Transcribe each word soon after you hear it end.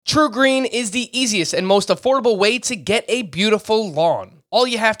TruGreen is the easiest and most affordable way to get a beautiful lawn. All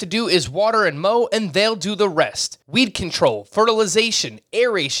you have to do is water and mow, and they'll do the rest. Weed control, fertilization,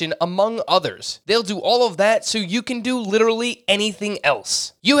 aeration, among others. They'll do all of that so you can do literally anything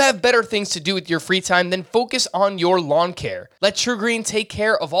else. You have better things to do with your free time than focus on your lawn care. Let TruGreen take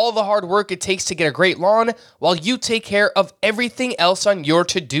care of all the hard work it takes to get a great lawn, while you take care of everything else on your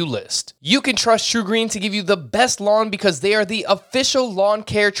to-do list. You can trust TruGreen to give you the best lawn because they are the official lawn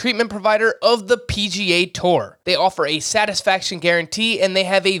care treatment provider of the PGA Tour. They offer a satisfaction guarantee, and they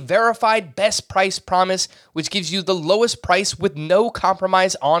have a verified best price promise, which gives you the lowest price with no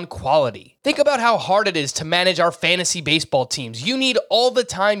compromise on quality. Think about how hard it is to manage our fantasy baseball teams. You need all the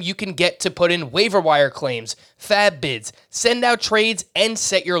time you can get to put in waiver wire claims, fab bids, send out trades, and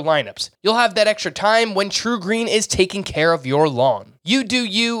set your lineups. You'll have that extra time when TruGreen is taking care of your lawn. You do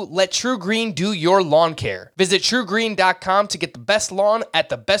you, let TruGreen do your lawn care. Visit TruGreen.com to get the best lawn at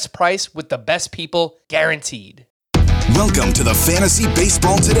the best price with the best people, guaranteed. Welcome to the Fantasy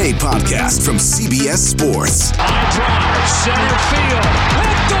Baseball Today podcast from CBS Sports. High drive, center field,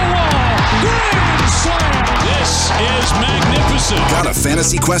 hit the wall, grand slam. This is magnificent. Got a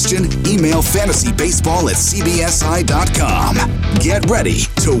fantasy question? Email fantasybaseball@cbsi.com. Get ready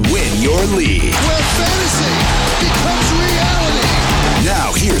to win your league. Where fantasy becomes reality.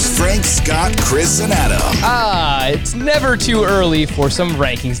 Now here's Frank, Scott, Chris, and Adam. It's never too early for some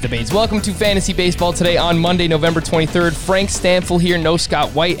rankings debates. Welcome to Fantasy Baseball Today on Monday, November 23rd. Frank Stanfill here, no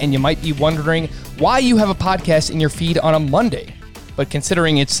Scott White, and you might be wondering why you have a podcast in your feed on a Monday. But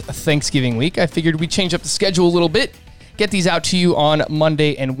considering it's Thanksgiving week, I figured we'd change up the schedule a little bit, get these out to you on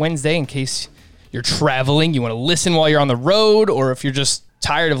Monday and Wednesday in case you're traveling, you want to listen while you're on the road, or if you're just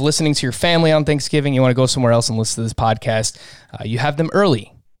tired of listening to your family on Thanksgiving, you want to go somewhere else and listen to this podcast, you have them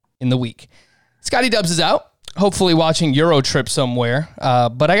early in the week. Scotty Dubs is out, hopefully watching Euro Trip somewhere,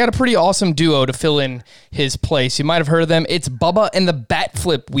 but I got a pretty awesome duo to fill in his place. You might have heard of them. It's Bubba and the Bat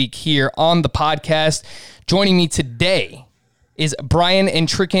Flip week here on the podcast. Joining me today is Brian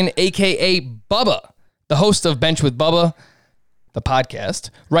Entricken, a.k.a. Bubba, the host of Bench with Bubba, the podcast,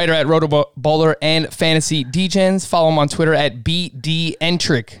 writer at Rotoballer and Fantasy Degens. Follow him on Twitter at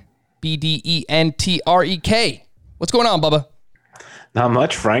BDentrick, BDENTREK. What's going on, Bubba? Not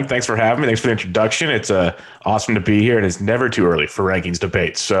much, Frank. Thanks for having me. Thanks for the introduction. It's awesome to be here, and it's never too early for rankings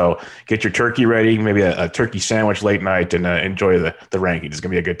debates. So get your turkey ready, maybe a turkey sandwich late night, and enjoy the rankings. It's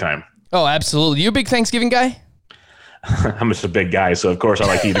going to be a good time. Oh, absolutely. You a big Thanksgiving guy? I'm just a big guy, so of course I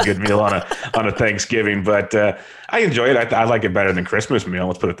like to eat a good meal on a Thanksgiving. But I enjoy it. I like it better than Christmas meal.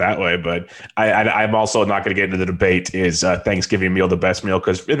 Let's put it that way. But I'm also not going to get into the debate: is Thanksgiving meal the best meal?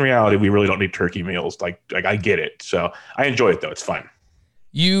 Because in reality, we really don't need turkey meals. Like I get it. So I enjoy it though. It's fun.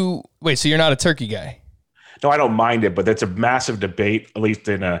 So you're not a turkey guy? No, I don't mind it, but that's a massive debate, at least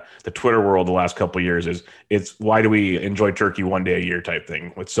in the Twitter world the last couple of years. It's why do we enjoy turkey one day a year type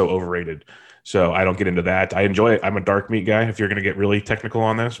thing? It's so overrated. So I don't get into that. I enjoy it. I'm a dark meat guy if you're going to get really technical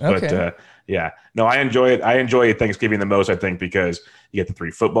on this. But okay. I enjoy it. I enjoy Thanksgiving the most, I think, because you get the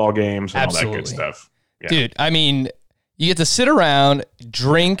 3 football games and Absolutely. all that good stuff. Yeah. Dude, I mean, you get to sit around,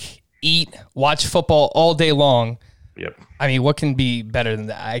 drink, eat, watch football all day long. Yep. I mean, what can be better than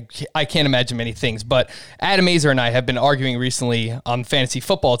that? I can't imagine many things. But Adam Azer and I have been arguing recently on Fantasy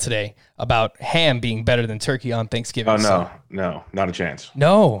Football Today about ham being better than turkey on Thanksgiving. Oh, no, not a chance.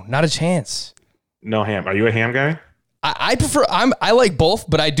 No, not a chance. No ham. Are you a ham guy? I prefer, I like both,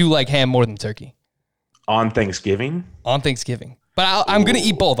 but I do like ham more than turkey. On Thanksgiving? On Thanksgiving. But I'm going to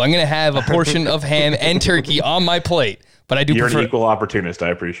eat both. I'm going to have a portion of ham and turkey on my plate. But I do You're prefer... an equal opportunist.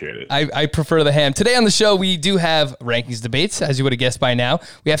 I appreciate it. I prefer the ham. Today on the show, we do have rankings debates, as you would have guessed by now.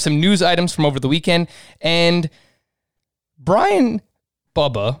 We have some news items from over the weekend. And Brian or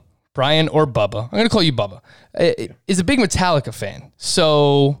Bubba, I'm going to call you Bubba, is a big Metallica fan.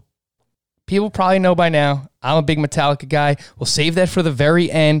 So people probably know by now, I'm a big Metallica guy. We'll save that for the very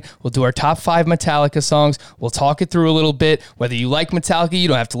end. We'll do our top 5 Metallica songs. We'll talk it through a little bit. Whether you like Metallica, you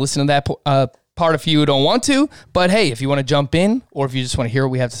don't have to listen to that part if you don't want to. But hey, if you want to jump in or if you just want to hear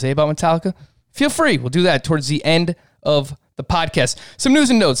what we have to say about Metallica, feel free. We'll do that towards the end of the podcast. Some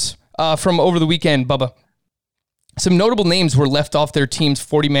news and notes from over the weekend, Bubba. Some notable names were left off their team's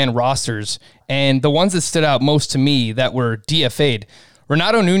 40-man rosters, and the ones that stood out most to me that were DFA'd: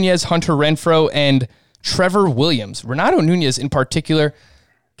 Renato Nunez, Hunter Renfroe, and Trevor Williams. Renato Nunez in particular,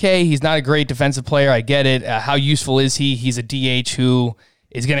 okay, he's not a great defensive player. I get it. How useful is he? He's a DH who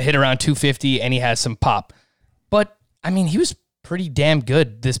is going to hit around 250, and he has some pop. But, I mean, he was pretty damn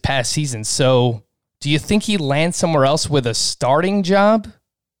good this past season. So do you think he lands somewhere else with a starting job?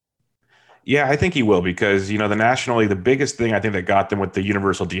 Yeah, I think he will because, the National League, the biggest thing I think that got them with the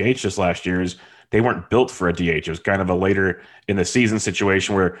universal DH this last year is they weren't built for a DH. It was kind of a later in the season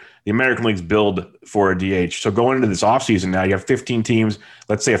situation where the American League's build for a DH. So going into this offseason now, you have 15 teams.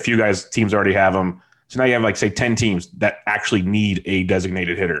 Let's say a few teams already have them. So now you have 10 teams that actually need a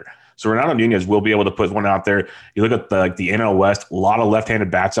designated hitter. So Renato Nunez will be able to put one out there. You look at the NL West, a lot of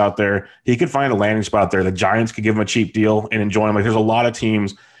left-handed bats out there. He could find a landing spot out there. The Giants could give him a cheap deal and enjoy him. There's a lot of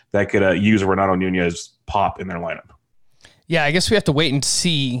teams that could use a Renato Nunez pop in their lineup. Yeah, I guess we have to wait and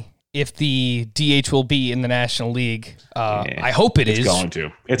see if the DH will be in the National League. I hope it's going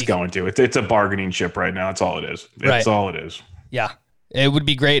to. It's going to. It's a bargaining chip right now. That's all it is. That's all it is. Yeah, it would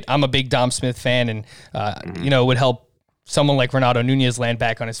be great. I'm a big Dom Smith fan, and it would help someone like Renato Nunez land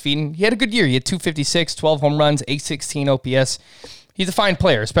back on his feet. And he had a good year. He had 256, 12 home runs, 816 OPS. He's a fine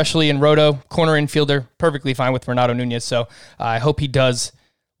player, especially in roto, corner infielder, perfectly fine with Renato Nunez. So I hope he does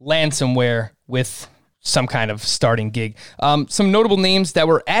land somewhere with some kind of starting gig. Some notable names that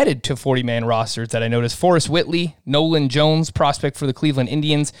were added to 40-man rosters that I noticed: Forrest Whitley, Nolan Jones, prospect for the Cleveland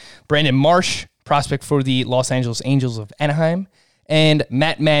Indians, Brandon Marsh, prospect for the Los Angeles Angels of Anaheim, and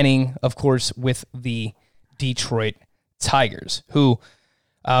Matt Manning, of course, with the Detroit Tigers, who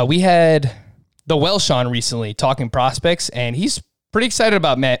we had the Welsh on recently talking prospects, and he's pretty excited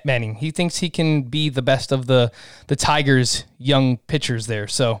about Matt Manning. He thinks he can be the best of the Tigers' young pitchers there.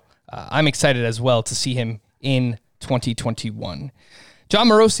 So I'm excited as well to see him in 2021. John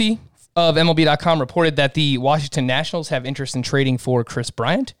Morosi of MLB.com reported that the Washington Nationals have interest in trading for Chris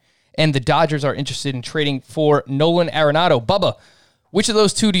Bryant, and the Dodgers are interested in trading for Nolan Arenado. Bubba, which of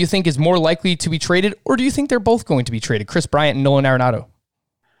those two do you think is more likely to be traded, or do you think they're both going to be traded, Chris Bryant and Nolan Arenado?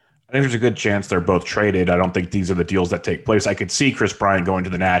 I think there's a good chance they're both traded. I don't think these are the deals that take place. I could see Chris Bryant going to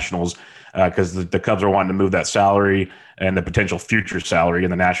the Nationals because the Cubs are wanting to move that salary and the potential future salary,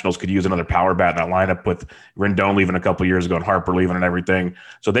 and the Nationals could use another power bat in that lineup with Rendon leaving a couple of years ago and Harper leaving and everything.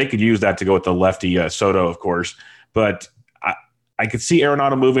 So they could use that to go with the lefty Soto, of course. But I could see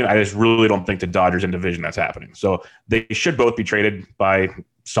Arenado moving. I just really don't think the Dodgers in division that's happening. So they should both be traded by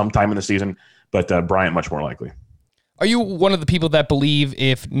sometime in the season, but Bryant much more likely. Are you one of the people that believe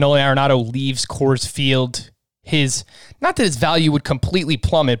if Nolan Arenado leaves Coors Field, not that his value would completely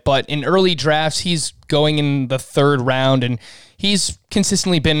plummet, but in early drafts, he's going in the third round, and he's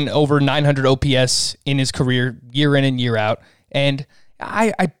consistently been over 900 OPS in his career, year in and year out. And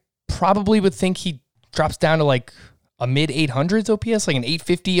I probably would think he drops down to like a mid-800s OPS, like an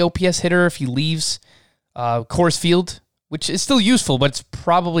 850 OPS hitter if he leaves Coors Field, which is still useful, but it's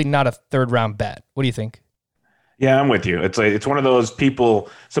probably not a third-round bet. What do you think? Yeah, I'm with you. It's one of those people.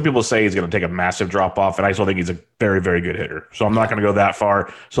 Some people say he's going to take a massive drop off, and I still think he's a very, very good hitter. So I'm not going to go that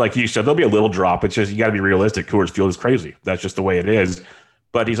far. So like you said, there'll be a little drop. It's just you got to be realistic. Coors Field is crazy. That's just the way it is.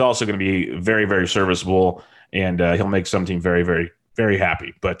 But he's also going to be very, very serviceable, and he'll make some team very, very, very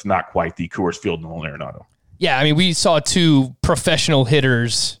happy. But not quite the Coors Field Nolan Arenado. Yeah, I mean, we saw two professional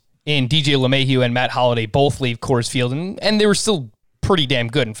hitters in DJ LeMahieu and Matt Holliday both leave Coors Field, and they were still pretty damn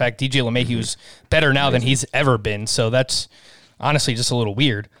good. In fact, DJ LeMahieu's better now than he's ever been, so that's honestly just a little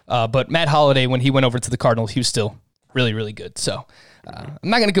weird. But Matt Holliday, when he went over to the Cardinals, he was still really, really good. So I'm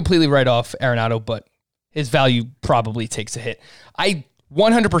not going to completely write off Arenado, but his value probably takes a hit. I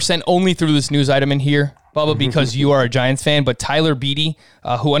 100% only threw this news item in here, Bubba, because you are a Giants fan, but Tyler Beede,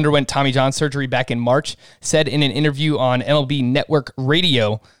 who underwent Tommy John surgery back in March, said in an interview on MLB Network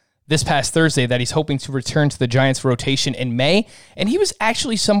Radio this past Thursday that he's hoping to return to the Giants rotation in May. And he was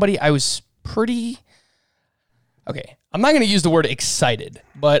actually somebody I was I'm not going to use the word excited,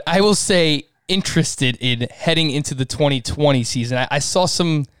 but I will say interested in heading into the 2020 season. I saw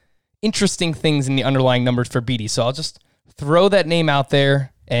some interesting things in the underlying numbers for Beede, so I'll just throw that name out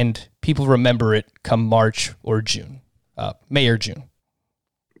there and people remember it come March or June, May or June.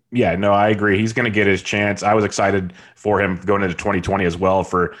 Yeah, no, I agree. He's going to get his chance. I was excited for him going into 2020 as well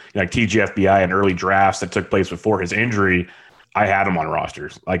for like TGFBI and early drafts that took place before his injury. I had him on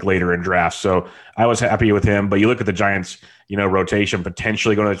rosters like later in drafts. So I was happy with him. But you look at the Giants, rotation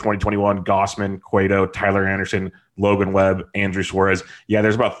potentially going to 2021, Gausman, Cueto, Tyler Anderson, Logan Webb, Andrew Suarez. Yeah,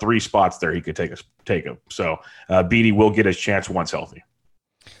 there's about 3 spots there he could take him. So Beede will get his chance once healthy.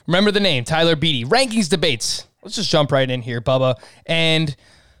 Remember the name, Tyler Beede. Rankings debates. Let's just jump right in here, Bubba. And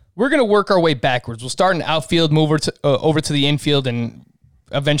we're going to work our way backwards. We'll start in outfield, move over to the infield, and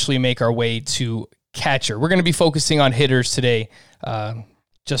eventually make our way to catcher. We're going to be focusing on hitters today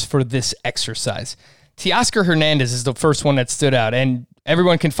just for this exercise. Teoscar Hernandez is the first one that stood out, and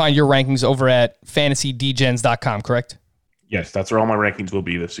everyone can find your rankings over at fantasydgens.com, correct? Yes, that's where all my rankings will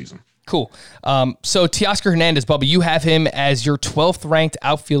be this season. Cool. So Teoscar Hernandez, Bubba, you have him as your 12th ranked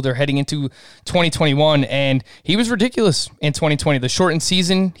outfielder heading into 2021, and he was ridiculous in 2020. The shortened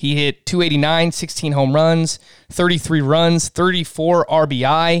season, he hit 289, 16 home runs, 33 runs, 34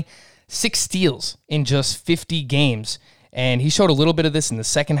 RBI, 6 steals in just 50 games. And he showed a little bit of this in the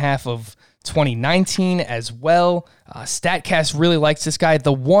second half of 2019 as well. StatCast really likes this guy.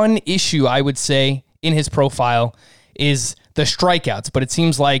 The one issue I would say in his profile is the strikeouts, but it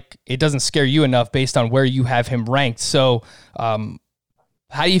seems like it doesn't scare you enough based on where you have him ranked. So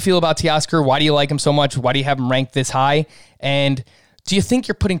how do you feel about Teoscar? Why do you like him so much? Why do you have him ranked this high? And do you think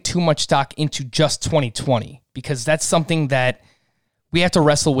you're putting too much stock into just 2020? Because that's something that we have to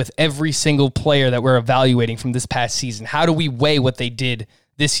wrestle with every single player that we're evaluating from this past season. How do we weigh what they did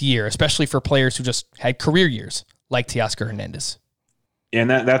this year, especially for players who just had career years like Teoscar Hernandez? And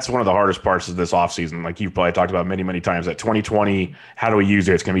that's one of the hardest parts of this offseason. Like you've probably talked about many, many times, that 2020, how do we use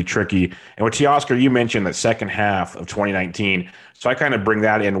it? It's going to be tricky. And with Teoscar, you mentioned that second half of 2019. So I kind of bring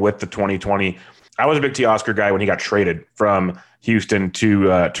that in with the 2020. I was a big Teoscar guy when he got traded from Houston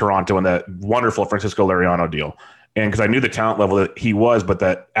to Toronto in that wonderful Francisco Liriano deal. And because I knew the talent level that he was, but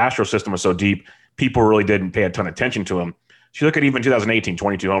that Astro system was so deep, people really didn't pay a ton of attention to him. So you look at even 2018,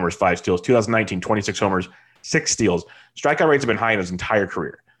 22 homers, 5 steals. 2019, 26 homers, 6 steals. Strikeout rates have been high in his entire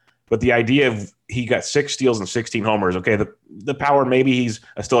career. But the idea of he got 6 steals and 16 homers, okay, the power, maybe he's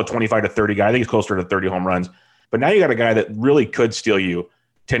still a 25 to 30 guy. I think he's closer to 30 home runs. But now you got a guy that really could steal you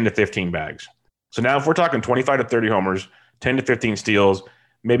 10 to 15 bags. So now if we're talking 25 to 30 homers, 10 to 15 steals,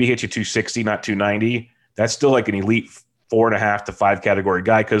 maybe hit you 260, not 290, that's still like an elite 4.5 to 5 category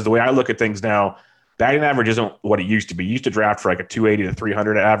guy. Because the way I look at things now, batting average isn't what it used to be. You used to draft for like a 280 to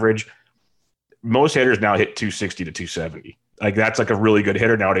 300 average. Most hitters now hit 260 to 270. Like that's like a really good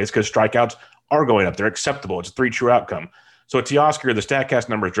hitter nowadays because strikeouts are going up. They're acceptable. It's a 3 true outcome. So at Teoscar, the StatCast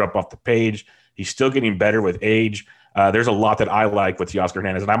numbers drop off the page. He's still getting better with age. There's a lot that I like with Teoscar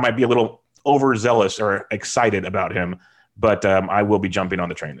Hernandez, and I might be a little overzealous or excited about him, but I will be jumping on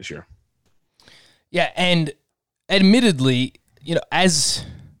the train this year. Yeah, and admittedly, you know, as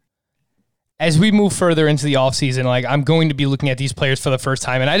we move further into the offseason, like I'm going to be looking at these players for the first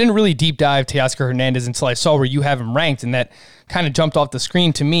time, and I didn't really deep dive Teoscar Hernandez until I saw where you have him ranked, and that kind of jumped off the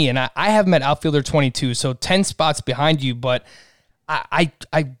screen to me, and I have him at outfielder 22, so 10 spots behind you, but I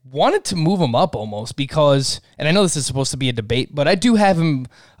wanted to move him up almost because, and I know this is supposed to be a debate, but I do have him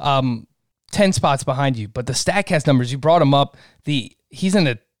 10 spots behind you, but the StatCast numbers, you brought him up, he's in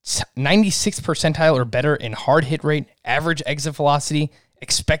the 96th percentile or better in hard hit rate, average exit velocity,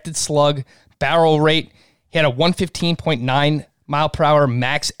 expected slug, barrel rate. He had a 115.9 mile per hour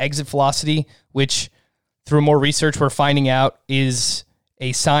max exit velocity, which through more research we're finding out is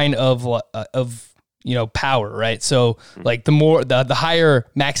a sign of power, right? So like the higher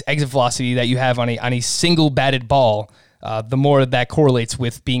max exit velocity that you have on a single batted ball, the more that correlates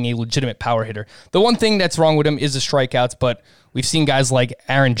with being a legitimate power hitter. The one thing that's wrong with him is the strikeouts, but we've seen guys like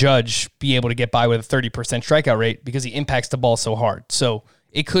Aaron Judge be able to get by with a 30% strikeout rate because he impacts the ball so hard. So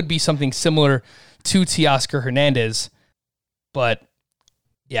it could be something similar to Teoscar Hernandez, but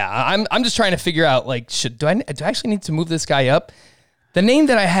yeah, I'm just trying to figure out, like, do I actually need to move this guy up? The name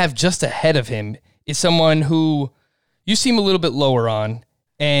that I have just ahead of him is someone who you seem a little bit lower on,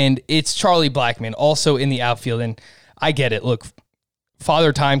 and it's Charlie Blackmon, also in the outfield. And I get it. Look,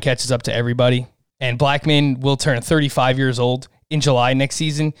 Father Time catches up to everybody, and Blackmon will turn 35 years old in July next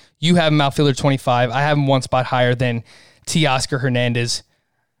season. You have him outfielder 25. I have him one spot higher than Teoscar Hernandez.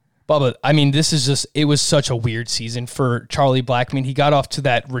 Bubba, I mean, it was such a weird season for Charlie Blackmon. He got off to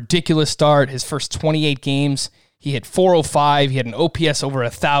that ridiculous start. His first 28 games, he hit 405. He had an OPS over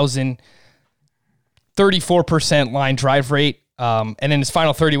 1,000, 34% line drive rate. And in his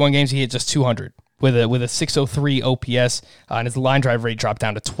final 31 games, he hit just 200 with a 603 OPS. And his line drive rate dropped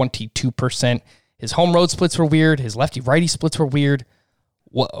down to 22%. His home road splits were weird. His lefty-righty splits were weird.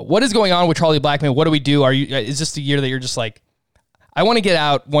 What is going on with Charlie Blackmon? What do we do? Is this the year that you're just like, I want to get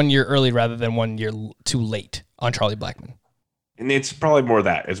out 1 year early rather than 1 year too late on Charlie Blackmon? And it's probably more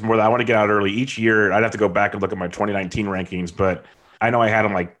that. It's more that I want to get out early. Each year, I'd have to go back and look at my 2019 rankings, but I know I had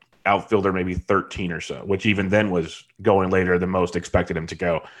him like outfielder maybe 13 or so, which even then was going later than most expected him to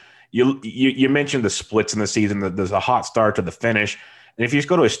go. You mentioned the splits in the season. There's a hot start to the finish. And if you just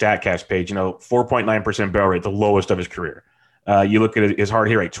go to his StatCast page, 4.9% barrel rate, the lowest of his career. You look at his hard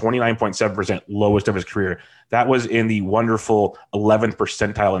hit rate, 29.7%, lowest of his career. That was in the wonderful 11th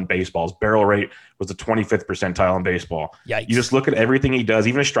percentile in baseball. His barrel rate was the 25th percentile in baseball. Yikes. You just look at everything he does,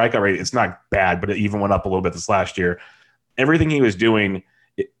 even his strikeout rate, it's not bad, but it even went up a little bit this last year. Everything he was doing,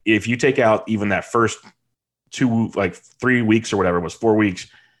 if you take out even that first 3 weeks or whatever, it was 4 weeks,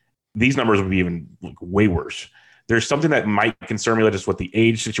 these numbers would be even way worse. There's something that might concern me, just with the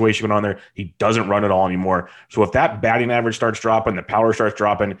age situation going on there. He doesn't run at all anymore. So if that batting average starts dropping, the power starts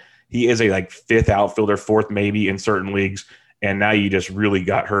dropping, he is a fifth outfielder, fourth maybe in certain leagues. And now you just really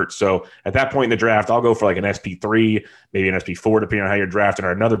got hurt. So at that point in the draft, I'll go for an SP3, maybe an SP4, depending on how you're drafting,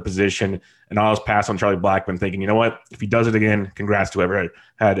 or another position. And I'll just pass on Charlie Blackmon, thinking, you know what? If he does it again, congrats to whoever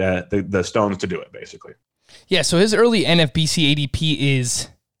had the stones to do it, basically. Yeah, so his early NFBC ADP is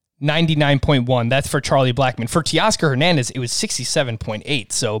 99.1. That's for Charlie Blackmon. For Teoscar Hernandez, it was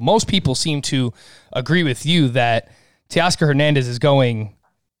 67.8. So most people seem to agree with you that Teoscar Hernandez is going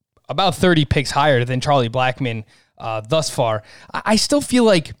about 30 picks higher than Charlie Blackmon thus far. I still feel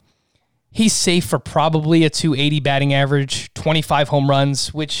like he's safe for probably a 280 batting average, 25 home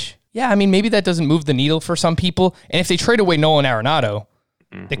runs, which, yeah, I mean, maybe that doesn't move the needle for some people. And if they trade away Nolan Arenado,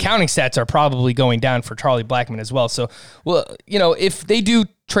 the counting stats are probably going down for Charlie Blackmon as well. So, well, if they do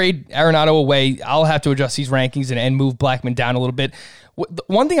trade Arenado away, I'll have to adjust these rankings and move Blackmon down a little bit.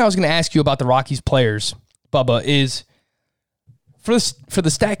 One thing I was going to ask you about the Rockies players, Bubba, is for the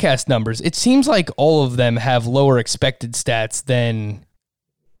StatCast numbers, it seems like all of them have lower expected stats than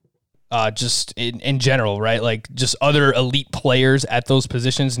just in general, right? Like just other elite players at those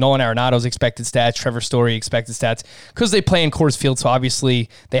positions. Nolan Arenado's expected stats, Trevor Story expected stats, because they play in Coors Field, so obviously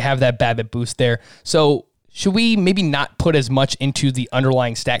they have that BABIP boost there. So should we maybe not put as much into the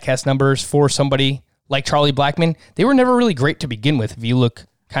underlying StatCast numbers for somebody like Charlie Blackmon? They were never really great to begin with if you look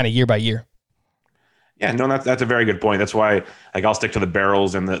kind of year by year. Yeah, no, that's a very good point. That's why I'll stick to the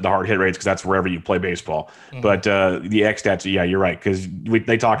barrels and the hard hit rates, because that's wherever you play baseball. Mm-hmm. But the X stats, yeah, you're right, because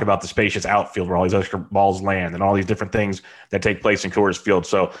they talk about the spacious outfield where all these extra balls land and all these different things that take place in Coors Field.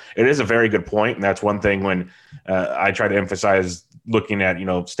 So it is a very good point, and that's one thing when I try to emphasize looking at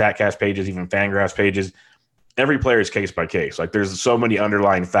StatCast pages, even Fangraphs pages. Every player is case by case. There's so many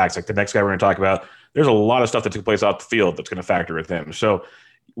underlying facts. The next guy we're going to talk about, there's a lot of stuff that took place off the field that's going to factor with him. So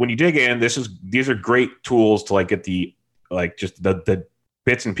when you dig in, these are great tools to get the just the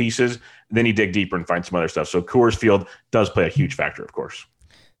bits and pieces. And then you dig deeper and find some other stuff. So Coors Field does play a huge factor, of course.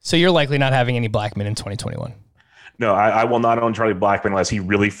 So you're likely not having any Blackmon in 2021. No, I will not own Charlie Blackmon unless he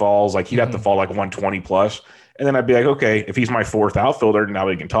really falls. He'd have to fall 120 plus, and then I'd be like, okay, if he's my fourth outfielder, now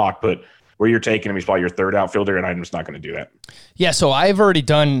we can talk. But where you're taking him, he's probably your third outfielder, and I'm just not going to do that. Yeah. So I've already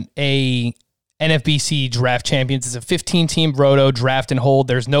done a NFBC Draft Champions. It's a 15-team roto draft and hold.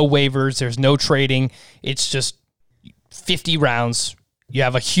 There's no waivers. There's no trading. It's just 50 rounds. You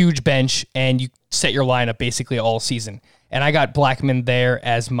have a huge bench, and you set your lineup basically all season. And I got Blackmon there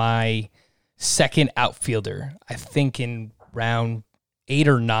as my second outfielder, I think in round 8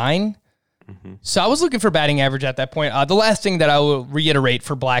 or 9. Mm-hmm. So I was looking for batting average at that point. The last thing that I will reiterate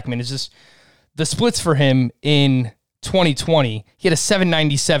for Blackmon is just the splits for him in 2020, he had a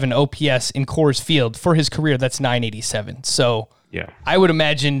 797 OPS in Coors Field. For his career, that's 987. So yeah, I would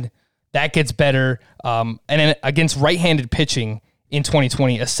imagine that gets better. And then against right-handed pitching in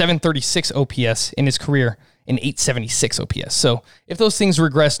 2020, a 736 OPS in his career, an 876 OPS. So if those things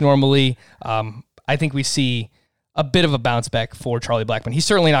regress normally, I think we see a bit of a bounce back for Charlie Blackmon. He's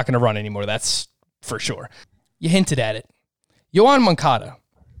certainly not going to run anymore, that's for sure. You hinted at it. Yoan Moncada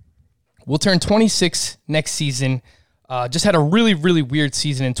will turn 26 next season. Just had a really, really weird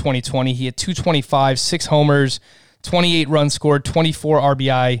season in 2020. He had 225, 6 homers, 28 runs scored, 24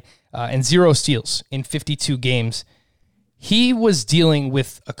 RBI, and 0 steals in 52 games. He was dealing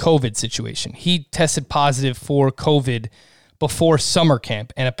with a COVID situation. He tested positive for COVID before summer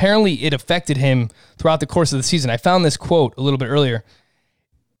camp, and apparently it affected him throughout the course of the season. I found this quote a little bit earlier.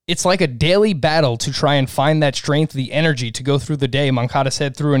 It's like a daily battle to try and find that strength, the energy to go through the day, Moncada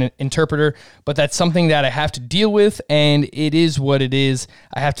said through an interpreter, but that's something that I have to deal with, and it is what it is.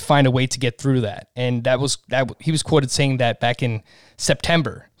 I have to find a way to get through that. And he was quoted saying that back in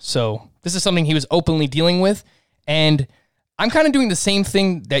September. So this is something he was openly dealing with, and I'm kind of doing the same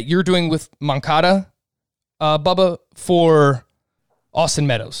thing that you're doing with Moncada, Bubba, for Austin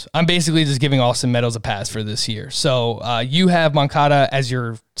Meadows. I'm basically just giving Austin Meadows a pass for this year. So you have Moncada as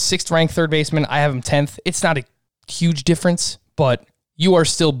your 6th ranked third baseman. I have him 10th. It's not a huge difference, but you are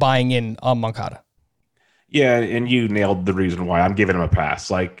still buying in on Moncada. Yeah, and you nailed the reason why I'm giving him a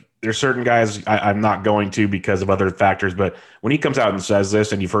pass. There's certain guys I'm not going to because of other factors, but when he comes out and says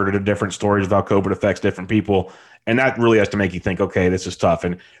this, and you've heard it in different stories about COVID affects different people, and that really has to make you think, okay, this is tough.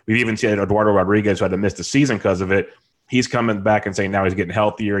 And we've even seen Eduardo Rodriguez, who had to miss the season because of it. He's coming back and saying now he's getting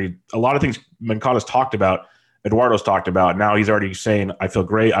healthier. A lot of things Moncada's talked about, Eduardo's talked about. Now he's already saying, I feel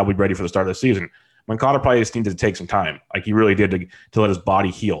great. I'll be ready for the start of the season. Moncada probably just needed to take some time. He really did to let his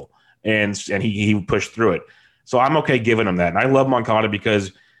body heal. And he pushed through it. So I'm okay giving him that. And I love Moncada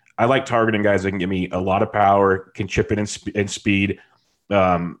because I like targeting guys that can give me a lot of power, can chip in and speed.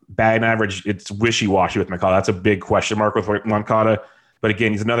 Batting average, it's wishy-washy with Moncada. That's a big question mark with Moncada. But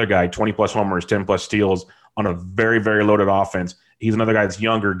again, he's another guy, 20-plus homers, 10-plus steals on a very, very loaded offense. He's another guy that's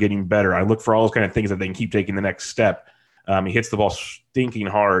younger, getting better. I look for all those kind of things that they can keep taking the next step. He hits the ball stinking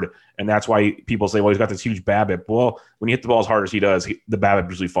hard, and that's why people say, well, he's got this huge BABIP. Well, when you hit the ball as hard as he does, the BABIP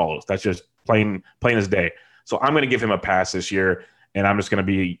usually follows. That's just plain as day. So I'm going to give him a pass this year, and I'm just going to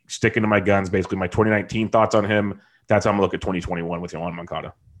be sticking to my guns, basically my 2019 thoughts on him. That's how I'm going to look at 2021 with Yoan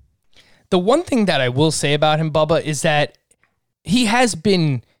Moncada. The one thing that I will say about him, Bubba, is that he has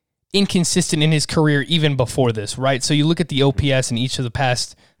been inconsistent in his career even before this, right? So you look at the OPS in each of the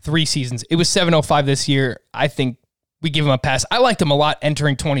past 3 seasons. It was 705 this year. I think we give him a pass. I liked him a lot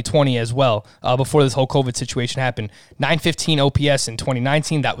entering 2020 as well, before this whole COVID situation happened. 915 OPS in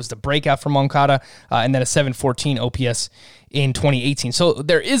 2019. That was the breakout for Moncada, and then a 714 OPS in 2018. So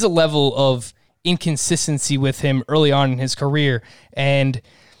there is a level of inconsistency with him early on in his career, and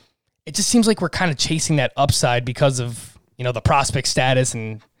it just seems like we're kind of chasing that upside because of, the prospect status,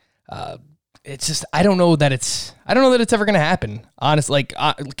 and it's just I don't know that it's ever going to happen, honestly,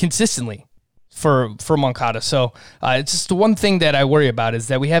 consistently for Moncada. So it's just the one thing that I worry about is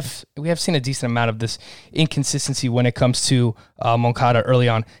that we have seen a decent amount of this inconsistency when it comes to Moncada early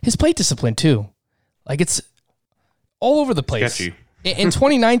on. His plate discipline too, like it's all over the place. Sketchy. In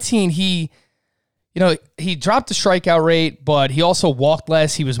 2019, he dropped the strikeout rate, but he also walked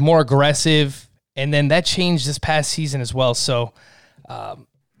less. He was more aggressive, and then that changed this past season as well. So the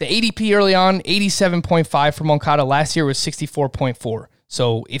ADP early on, 87.5 for Moncada. Last year was 64.4.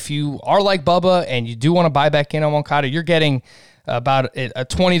 So if you are like Bubba and you do want to buy back in on Moncada, you're getting about a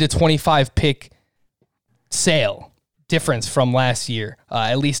 20 to 25 pick sale difference from last year,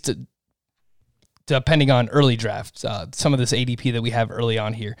 at least depending on early drafts. Some of this ADP that we have early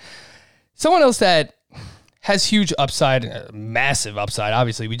on here. Someone else that has huge upside, massive upside,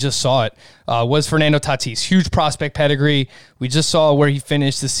 obviously, we just saw it, was Fernando Tatis. Huge prospect pedigree. We just saw where he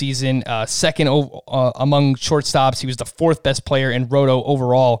finished the season, second among shortstops. He was the 4th best player in Roto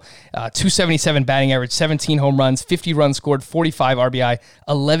overall, 277 batting average, 17 home runs, 50 runs scored, 45 RBI,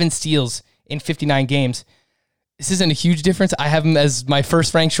 11 steals in 59 games. This isn't a huge difference. I have him as my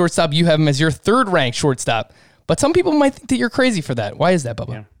first-ranked shortstop. You have him as your third-ranked shortstop. But some people might think that you're crazy for that. Why is that,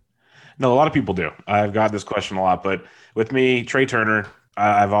 Bubba? Yeah. No, a lot of people do. I've got this question a lot, but with me, Trey Turner,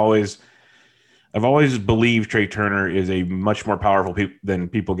 I've always believed Trey Turner is a much more powerful than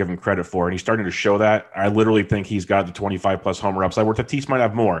people give him credit for, and he's starting to show that. I literally think he's got the 25-plus homer upside, where Tatis might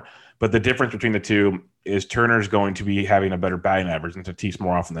have more. But the difference between the two is Turner's going to be having a better batting average than Tatis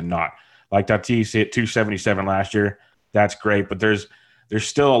more often than not. Like Tatis hit 277 last year. That's great, but there's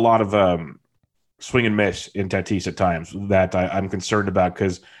still a lot of swing and miss in Tatis at times that I'm concerned about,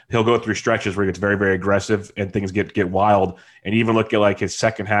 because he'll go through stretches where he gets very, very aggressive and things get wild. And even look at like his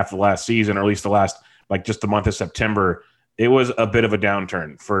second half of last season, or at least the last, like just the month of September, it was a bit of a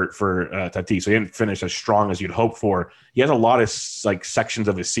downturn for Tatis. So he didn't finish as strong as you'd hope for. He has a lot of like sections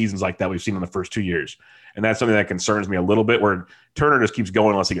of his seasons like that we've seen in the first 2 years. And that's something that concerns me a little bit, where Turner just keeps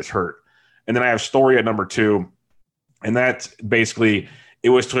going unless he gets hurt. And then I have Story at number 2. And that's basically, it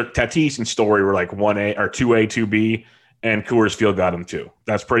was Tatis and Story were like 1A or 2A, 2B, and Coors Field got him 2.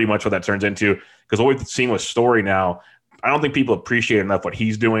 That's pretty much what that turns into. Because what we've seen with Story now, I don't think people appreciate enough what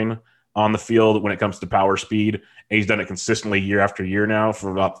he's doing on the field when it comes to power, speed. And he's done it consistently year after year now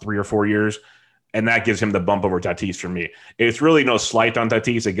for about 3 or 4 years. And that gives him the bump over Tatis for me. It's really no slight on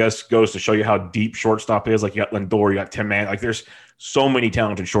Tatis. It just goes to show you how deep shortstop is. Like, you got Lindor, you got Tim Mann. Like, there's so many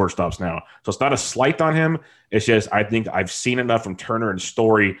talented shortstops now. So it's not a slight on him. It's just, I think I've seen enough from Turner and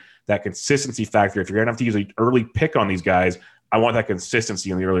Story, that consistency factor. If you're going to have to use an early pick on these guys, I want that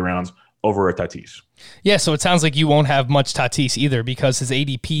consistency in the early rounds over a Tatis. Yeah, so it sounds like you won't have much Tatis either, because his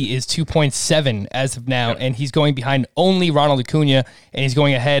ADP is 2.7 as of now, and he's going behind only Ronald Acuna, and he's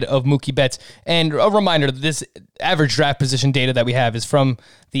going ahead of Mookie Betts. And a reminder, this average draft position data that we have is from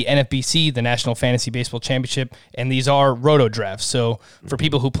the NFBC, the National Fantasy Baseball Championship, and these are roto drafts. So for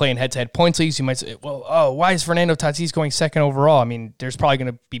people who play in head-to-head points leagues, you might say, well, why is Fernando Tatis going second overall? I mean, there's probably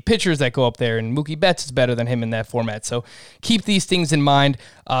going to be pitchers that go up there, and Mookie Betts is better than him in that format. So keep these things in mind.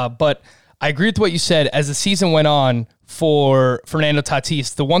 But I agree with what you said. As the season went on for Fernando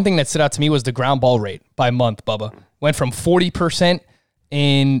Tatis, the one thing that stood out to me was the ground ball rate by month, Bubba. Went from 40%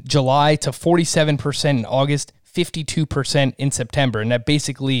 in July to 47% in August, 52% in September. And that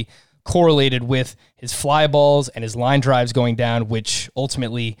basically correlated with his fly balls and his line drives going down, which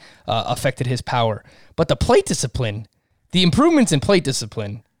ultimately affected his power. But the plate discipline, the improvements in plate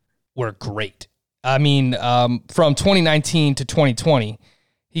discipline were great. I mean, from 2019 to 2020,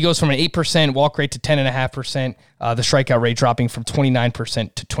 He goes from an 8% walk rate to 10.5%. The strikeout rate dropping from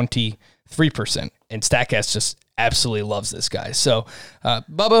 29% to 23%. And StatCast just absolutely loves this guy. So,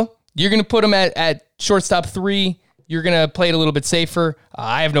 Bubba, you're going to put him at shortstop 3. You're going to play it a little bit safer.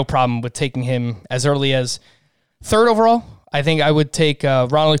 I have no problem with taking him as early as 3rd overall. I think I would take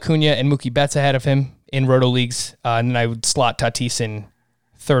Ronald Acuna and Mookie Betts ahead of him in Roto leagues, and then I would slot Tatis in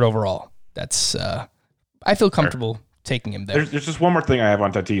 3rd overall. That's I feel comfortable taking him there. There's just one more thing I have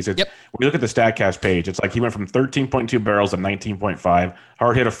on Tatis. When you look at the StatCast page, it's like he went from 13.2 barrels to 19.5,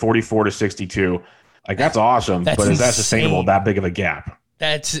 hard hit of 44 to 62. Like, that's awesome, but is that sustainable, that big of a gap?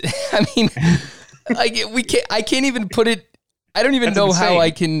 That's, I mean, like I can't even put it. I don't even know insane. How I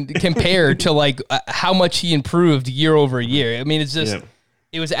can compare to like how much he improved year over year. I mean, it's just,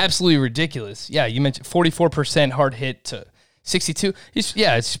 it was absolutely ridiculous. Yeah. You mentioned 44% hard hit to 62.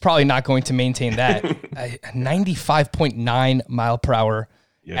 It's probably not going to maintain that. 95.9 mile per hour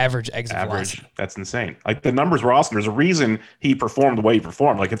average exit velocity. That's insane. Like, the numbers were awesome. There's a reason he performed the way he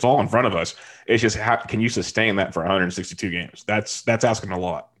performed. Like, it's all in front of us. It's just, how can you sustain that for 162 games? That's asking a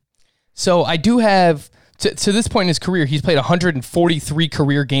lot. So I do have, to this point in his career, he's played 143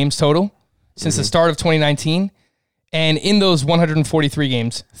 career games total since the start of 2019. And in those 143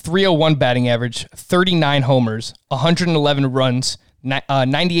 games, 301 batting average, 39 homers, 111 runs,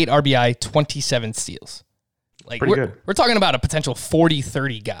 98 RBI, 27 steals. Like, we're talking about a potential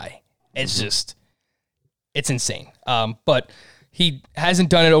 40-30 guy. It's just, it's insane. But he hasn't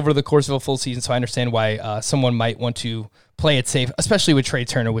done it over the course of a full season, so I understand why someone might want to play it safe, especially with Trey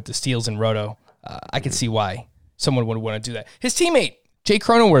Turner with the steals in Roto. I can see why someone would want to do that. His teammate, Jay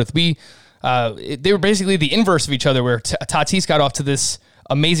Cronenworth, they were basically the inverse of each other, where Tatis got off to this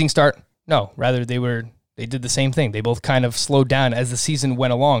amazing start. No, rather they did the same thing. They both kind of slowed down as the season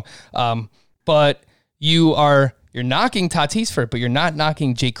went along. But you're knocking Tatis for it, but you're not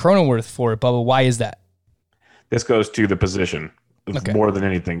knocking Jay Cronenworth for it, Bubba. Why is that? This goes to the position more than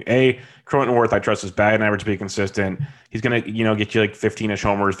anything. Cronenworth, I trust his batting average to be consistent. He's going to, get you like 15-ish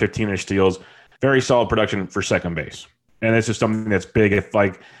homers, 15-ish steals. Very solid production for second base. And it's just something that's big. If,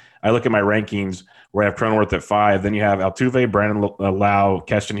 like, I look at my rankings where I have Cronenworth at 5, then you have Altuve, Brandon Lau,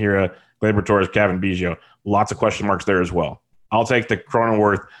 Keston Hiura, Gleyber Torres, Kevin Biggio. Lots of question marks there as well. I'll take the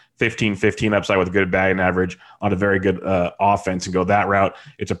Cronenworth 15-15 upside with a good batting average on a very good offense and go that route.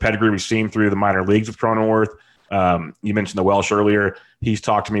 It's a pedigree we've seen through the minor leagues with Cronenworth. You mentioned the Welsh earlier. He's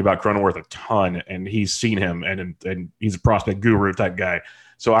talked to me about Cronenworth a ton, and he's seen him, and he's a prospect guru type guy.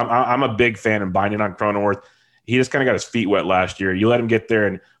 So I'm a big fan and binding on Cronenworth. He just kind of got his feet wet last year. You let him get there,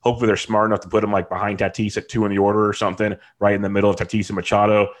 and hopefully they're smart enough to put him like behind Tatis at 2 in the order or something, right in the middle of Tatis and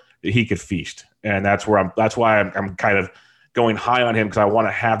Machado. He could feast, and that's why I'm kind of going high on him, because I want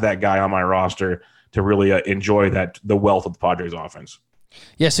to have that guy on my roster to really enjoy the wealth of the Padres offense.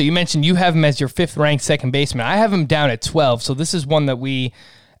 Yeah, so you mentioned you have him as your 5th-ranked second baseman. I have him down at 12, so this is one that we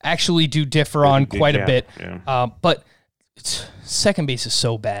actually do differ on quite a bit. Yeah. But second base is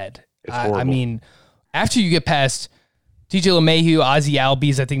so bad. I mean, after you get past DJ LeMahieu, Ozzie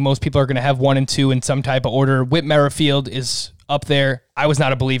Albies, I think most people are going to have 1 and 2 in some type of order. Whit Merrifield is up there. I was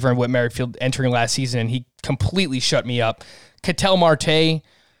not a believer in Whit Merrifield entering last season, and he completely shut me up. Ketel Marte,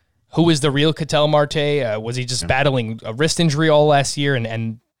 who is the real Ketel Marte? Was he just battling a wrist injury all last year,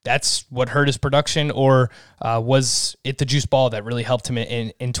 and that's what hurt his production, or was it the juice ball that really helped him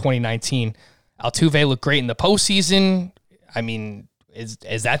in 2019? Altuve looked great in the postseason. I mean,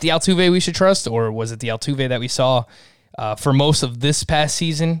 is that the Altuve we should trust, or was it the Altuve that we saw for most of this past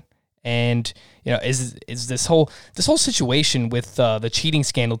season? And is this whole situation with the cheating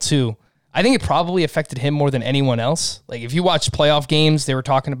scandal too? I think it probably affected him more than anyone else. Like, if you watch playoff games, they were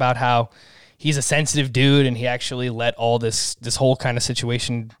talking about how he's a sensitive dude, and he actually let all this whole kind of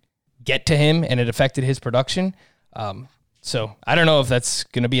situation get to him, and it affected his production. So I don't know if that's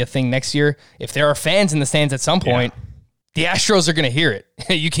going to be a thing next year. If there are fans in the stands at some point, the Astros are going to hear it.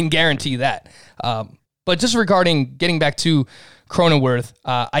 You can guarantee that. But just regarding getting back to Cronenworth,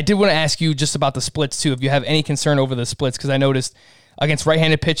 I did want to ask you just about the splits too, if you have any concern over the splits, because I noticed against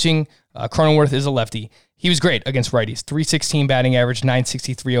right-handed pitching, Cronenworth is a lefty. He was great against righties. 316 batting average,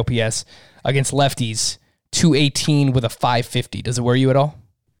 963 OPS. Against lefties, 218 with a 550. Does it worry you at all?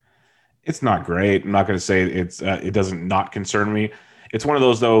 It's not great. I'm not going to say it doesn't not concern me. It's one of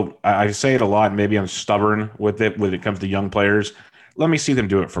those, though, I say it a lot, and maybe I'm stubborn with it when it comes to young players. Let me see them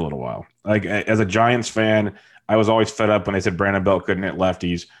do it for a little while. Like, as a Giants fan, I was always fed up when they said Brandon Belt couldn't hit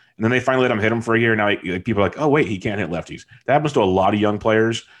lefties. And then they finally let him hit him for a year. Now people are like, oh, wait, he can't hit lefties. That happens to a lot of young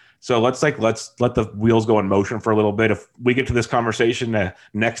players. So let's let the wheels go in motion for a little bit. If we get to this conversation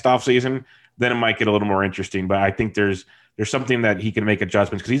next offseason, then it might get a little more interesting. But I think there's something that he can make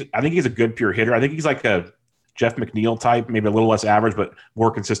adjustments because I think he's a good pure hitter. I think he's like a Jeff McNeil type, maybe a little less average, but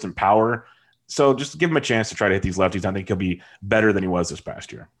more consistent power. So just give him a chance to try to hit these lefties. I think he'll be better than he was this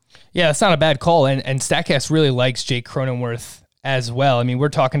past year. Yeah, it's not a bad call. And StatCast really likes Jake Cronenworth as well. I mean, we're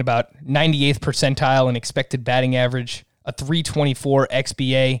talking about 98th percentile in expected batting average, a 324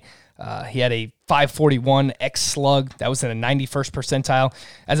 XBA. He had a 541 X slug. That was in a 91st percentile.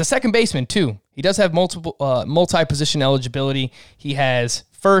 As a second baseman, too, he does have multi-position eligibility. He has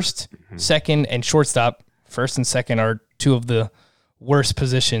first, second, and shortstop. First and second are two of the worst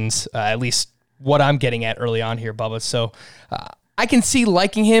positions, at least what I'm getting at early on here, Bubba. So I can see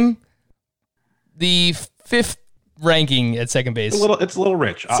liking him. The 5th ranking at second base. It's a little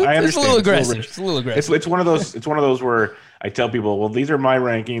rich. I understand. It's a little aggressive. It's a little aggressive. It's one of those. It's one of those where I tell people, well, these are my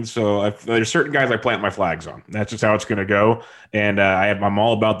rankings. So if there's certain guys I plant my flags on. That's just how it's going to go. And I'm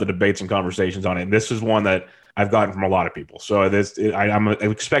all about the debates and conversations on it. And this is one that I've gotten from a lot of people. So I'm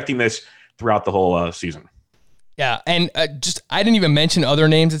expecting this throughout the whole season. Yeah, and I didn't even mention other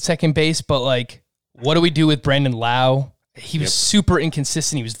names at second base, but like, what do we do with Brandon Lau? He was super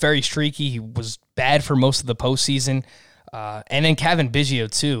inconsistent. He was very streaky. He was bad for most of the postseason. And then Kevin Biggio,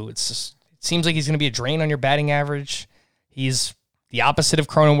 too. It seems like he's going to be a drain on your batting average. He's the opposite of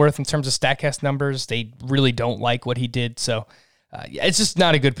Cronenworth in terms of StatCast numbers. They really don't like what he did. So it's just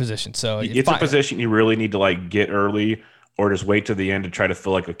not a good position. So it's a position you really need to like get early or just wait to the end to try to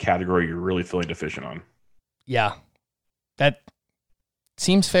fill like a category you're really feeling deficient on. Yeah, that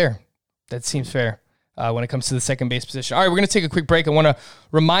seems fair. When it comes to the second base position. All right, we're going to take a quick break. I want to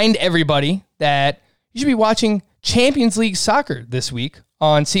remind everybody that you should be watching Champions League soccer this week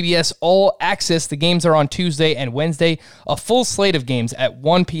on CBS All Access. The games are on Tuesday and Wednesday. A full slate of games at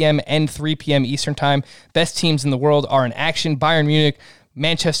 1 p.m. and 3 p.m. Eastern Time. Best teams in the world are in action. Bayern Munich,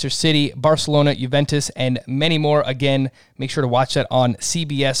 Manchester City, Barcelona, Juventus, and many more. Again, make sure to watch that on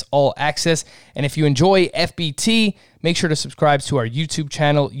CBS All Access. And if you enjoy FBT, make sure to subscribe to our YouTube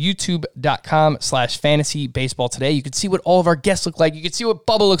channel, youtube.com/fantasy baseball today. You can see what all of our guests look like. You can see what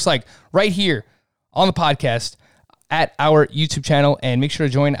Bubba looks like right here on the podcast at our YouTube channel. And make sure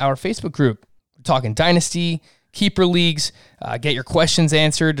to join our Facebook group. We're talking Dynasty, Keeper Leagues, get your questions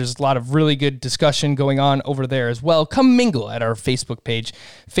answered. There's a lot of really good discussion going on over there as well. Come mingle at our Facebook page,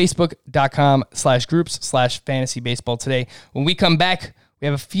 facebook.com/groups/fantasy baseball today. When we come back, we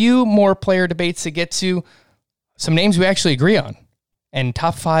have a few more player debates to get to, some names we actually agree on, and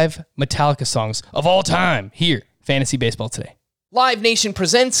top 5 Metallica songs of all time here, Fantasy Baseball Today. Live Nation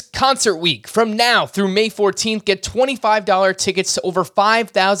presents Concert Week. From now through May 14th, get $25 tickets to over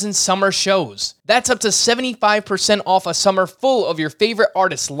 5,000 summer shows. That's up to 75% off a summer full of your favorite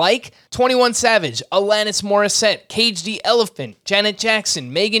artists like 21 Savage, Alanis Morissette, Cage the Elephant, Janet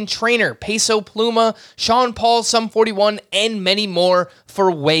Jackson, Meghan Trainor, Peso Pluma, Sean Paul, Sum 41, and many more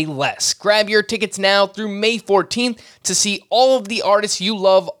for way less. Grab your tickets now through May 14th to see all of the artists you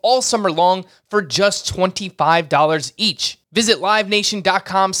love all summer long for just $25 each. Visit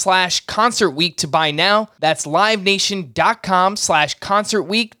livenation.com/Concert Week to buy now. That's livenation.com/Concert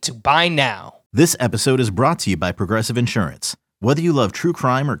Week to buy now. This episode is brought to you by Progressive Insurance. Whether you love true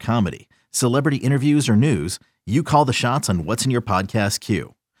crime or comedy, celebrity interviews or news, you call the shots on what's in your podcast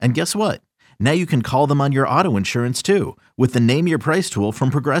queue. And guess what? Now you can call them on your auto insurance too with the Name Your Price tool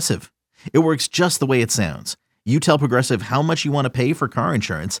from Progressive. It works just the way it sounds. You tell Progressive how much you want to pay for car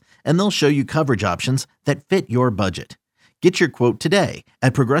insurance, and they'll show you coverage options that fit your budget. Get your quote today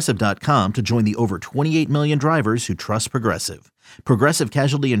at Progressive.com to join the over 28 million drivers who trust Progressive. Progressive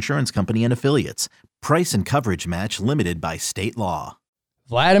Casualty Insurance Company and Affiliates. Price and coverage match limited by state law.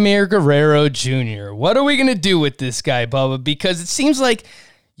 Vladimir Guerrero Jr. What are we going to do with this guy, Bubba? Because it seems like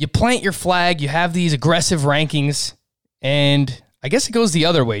you plant your flag, you have these aggressive rankings, and I guess it goes the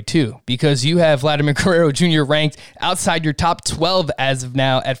other way too, because you have Vladimir Guerrero Jr. ranked outside your top 12 as of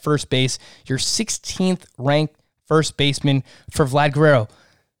now at first base. Your 16th ranked first baseman for Vlad Guerrero.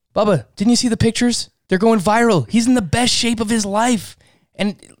 Bubba, didn't you see the pictures? They're going viral. He's in the best shape of his life.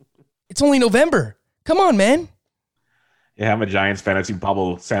 And it's only November. Come on, man. Yeah, I'm a Giants fan. I've seen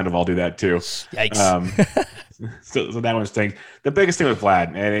Pablo Sandoval do that too. Yikes. So that one stinks. The biggest thing with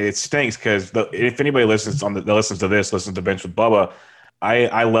Vlad, and it stinks because if anybody listens to Bench with Bubba,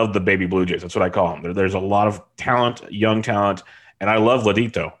 I love the baby Blue Jays. That's what I call them. There's a lot of talent, young talent, and I love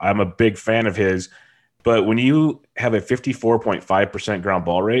Ladito. I'm a big fan of his. But when you have a 54.5% ground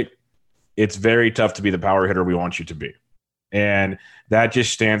ball rate, it's very tough to be the power hitter we want you to be. And that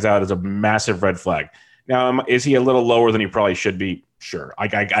just stands out as a massive red flag. Now, is he a little lower than he probably should be? Sure.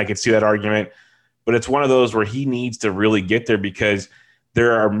 I could see that argument. But it's one of those where he needs to really get there because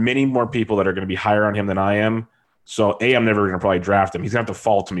there are many more people that are going to be higher on him than I am. So I'm never going to probably draft him. He's going to have to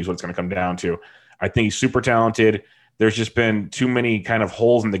fall to me is what it's going to come down to. I think he's super talented. There's just been too many kind of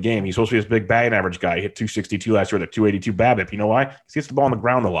holes in the game. He's supposed to be this big batting average guy. He hit 262 last year with a 282 BABIP. You know why? He gets the ball on the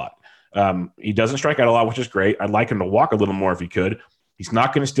ground a lot. He doesn't strike out a lot, which is great. I'd like him to walk a little more if he could. He's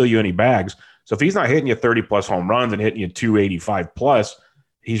not going to steal you any bags. So if he's not hitting you 30-plus home runs and hitting you 285-plus,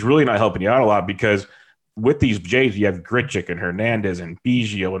 he's really not helping you out a lot because with these Jays, you have Grichuk and Hernandez and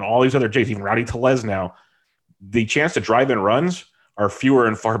Biggio and all these other Jays, even Rowdy Tellez now. The chance to drive in runs are fewer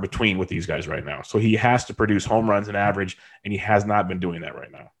and far between with these guys right now. So he has to produce home runs and average, and he has not been doing that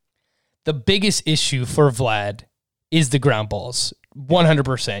right now. The biggest issue for Vlad is the ground balls.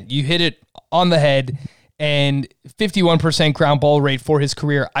 100%. You hit it on the head, and 51% ground ball rate for his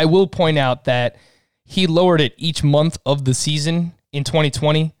career. I will point out that he lowered it each month of the season in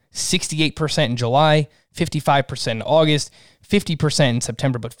 2020, 68% in July, 55% in August, 50% in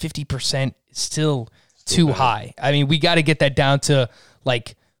September, but 50% is still too high. I mean, we got to get that down to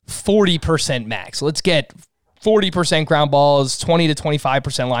like 40% max. Let's get 40% ground balls, 20 to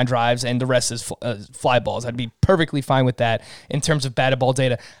 25% line drives, and the rest is fly balls. I'd be perfectly fine with that in terms of batted ball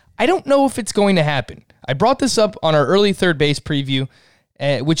data. I don't know if it's going to happen. I brought this up on our early third base preview,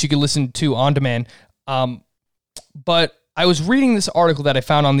 which you can listen to on demand. But I was reading this article that I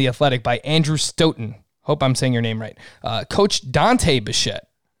found on The Athletic by Andrew Stoughton. Hope I'm saying your name right. Coach Dante Bichette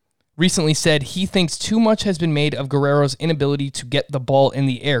recently said he thinks too much has been made of Guerrero's inability to get the ball in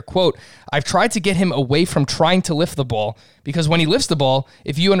the air. Quote, I've tried to get him away from trying to lift the ball because when he lifts the ball,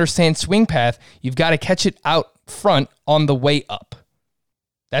 if you understand swing path, you've got to catch it out front on the way up.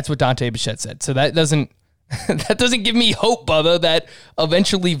 That's what Dante Bichette said. So that doesn't give me hope, Bubba, that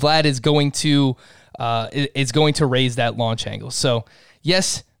eventually Vlad is going to raise that launch angle. So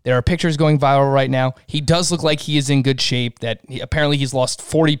yes, there are pictures going viral right now. He does look like he is in good shape. Apparently he's lost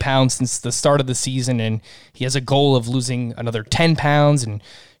 40 pounds since the start of the season, and he has a goal of losing another 10 pounds and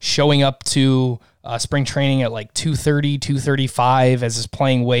showing up to spring training at like 230, 235 as his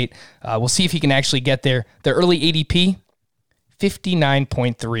playing weight. We'll see if he can actually get there. The early ADP,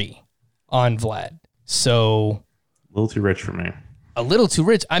 59.3 on Vlad. So a little too rich for me. A little too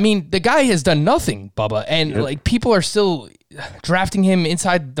rich. I mean, the guy has done nothing, Bubba, and like people are still drafting him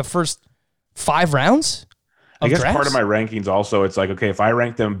inside the first 5 rounds. I guess part of my rankings also, it's like, okay, if I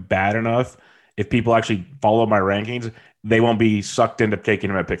rank them bad enough, if people actually follow my rankings, they won't be sucked into taking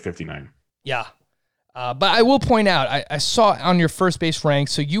him at pick 59. Yeah. But I will point out, I saw on your first base rank,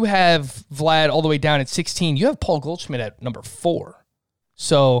 so you have Vlad all the way down at 16. You have Paul Goldschmidt at number 4.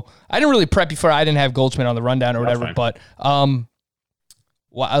 So I didn't really prep you for I didn't have Goldschmidt on the rundown or whatever, but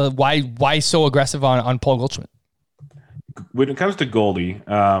why so aggressive on Paul Goldschmidt? When it comes to Goldie,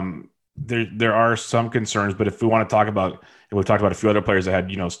 there are some concerns, but if we want to talk about, and we've talked about a few other players that had,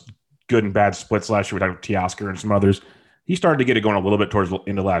 good and bad splits last year, we talked about Teoscar and some others. He started to get it going a little bit towards the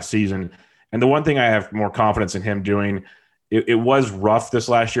end of last season. And the one thing I have more confidence in him doing, it was rough this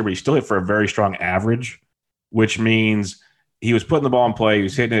last year, but he still hit for a very strong average, which means he was putting the ball in play. He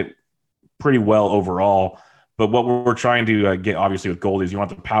was hitting it pretty well overall. But what we're trying to get, obviously, with Goldie is you want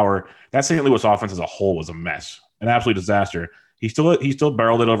the power. That St. Louis offense as a whole was a mess, an absolute disaster. He still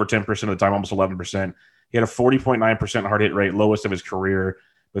barreled it over 10% of the time, almost 11%. He had a 40.9% hard hit rate, lowest of his career,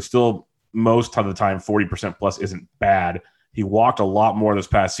 but still most of the time 40% plus isn't bad. He walked a lot more this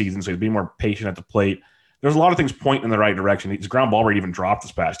past season, so he's being more patient at the plate. There's a lot of things pointing in the right direction. His ground ball rate even dropped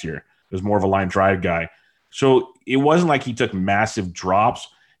this past year. He was more of a line drive guy. So it wasn't like he took massive drops.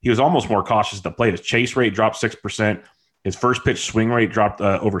 He was almost more cautious at the plate. His chase rate dropped 6%. His first pitch swing rate dropped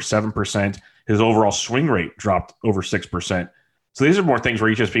over 7%. His overall swing rate dropped over 6%. So these are more things where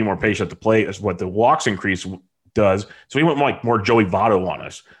he's just being more patient at the plate. That's what the walks increase does. So he went more Joey Votto on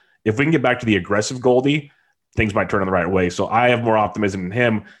us. If we can get back to the aggressive Goldie, things might turn in the right way. So I have more optimism in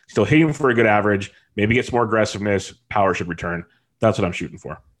him. Still hitting for a good average. Maybe get some more aggressiveness. Power should return. That's what I'm shooting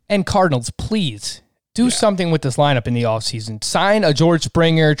for. And Cardinals, please do something with this lineup in the offseason. Sign a George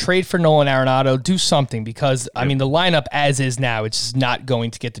Springer, trade for Nolan Arenado, do something because, I mean, the lineup as is now, it's just not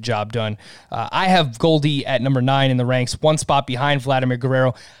going to get the job done. I have Goldie at number 9 in the ranks, 1 spot behind Vladimir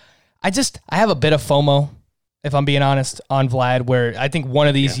Guerrero. I have a bit of FOMO, if I'm being honest, on Vlad, where I think one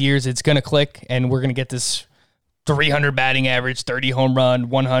of these years it's going to click and we're going to get this 300 batting average, 30 home run,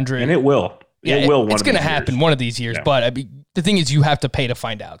 100. And it will. It will. It's going to happen one of these years, but the thing is you have to pay to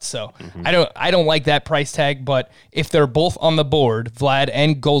find out. So I don't like that price tag, but if they're both on the board, Vlad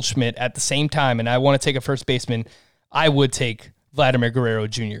and Goldschmidt at the same time, and I want to take a first baseman, I would take Vladimir Guerrero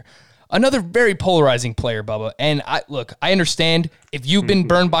Jr. Another very polarizing player, Bubba. And I understand if you've been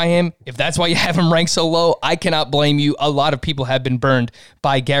burned by him, if that's why you have him ranked so low, I cannot blame you. A lot of people have been burned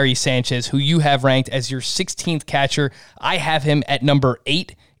by Gary Sanchez, who you have ranked as your 16th catcher. I have him at number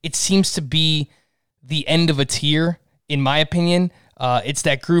 8. It seems to be the end of a tier, in my opinion. It's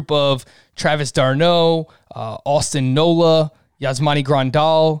that group of Travis d'Arnaud, Austin Nola, Yasmani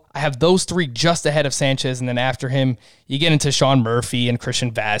Grandal. I have those 3 just ahead of Sanchez, and then after him, you get into Sean Murphy and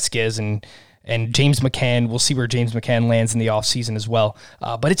Christian Vasquez and James McCann. We'll see where James McCann lands in the offseason as well.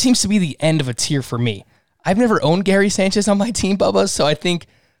 But it seems to be the end of a tier for me. I've never owned Gary Sanchez on my team, Bubba, so I think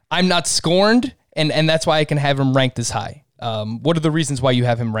I'm not scorned, and that's why I can have him ranked this high. What are the reasons why you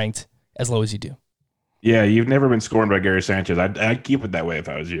have him ranked as low as you do? Yeah, you've never been scorned by Gary Sanchez. I'd keep it that way if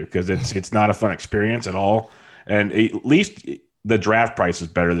I was you, because it's not a fun experience at all. And at least the draft price is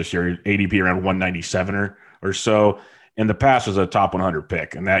better this year, ADP around 197 or so. In the past was a top 100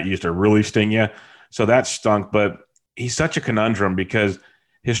 pick, and that used to really sting you. So that stunk, but he's such a conundrum because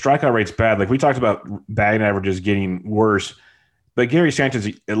his strikeout rate's bad. Like we talked about batting averages getting worse, but Gary Sanchez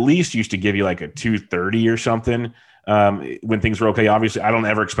at least used to give you like a 230 or something when things were okay. Obviously, I don't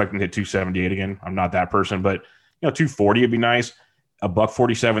ever expect him to hit 278 again. I'm not that person, but 240 would be nice. A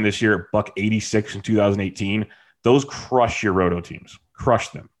 $147 this year, $186 in 2018. Those crush your roto teams. Crush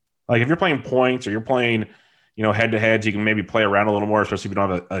them. Like if you're playing points or you're playing, head-to-heads, you can maybe play around a little more, especially if you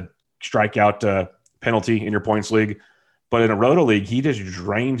don't have a strikeout penalty in your points league. But in a roto league, he just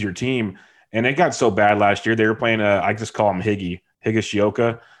drains your team. And it got so bad last year. They were playing, I just call him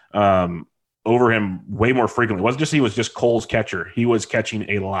Higashioka, over him way more frequently. It wasn't just he was just Cole's catcher. He was catching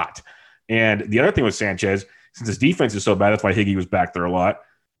a lot. And the other thing with Sanchez, since his defense is so bad, that's why Higgy was back there a lot.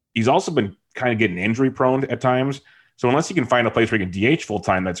 He's also been kind of getting injury prone at times. So unless you can find a place where you can DH full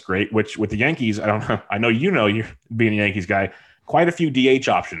time, that's great. Which with the Yankees, I don't know. I know you're being a Yankees guy. Quite a few DH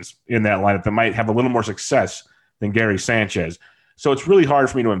options in that lineup that might have a little more success than Gary Sanchez. So it's really hard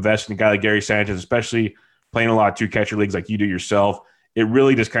for me to invest in a guy like Gary Sanchez, especially playing a lot of 2-catcher leagues like you do yourself. It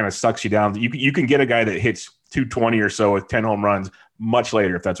really just kind of sucks you down. You can get a guy that hits 220 or so with 10 home runs much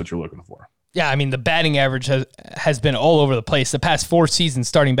later if that's what you're looking for. Yeah, I mean, the batting average has been all over the place. The past 4 seasons,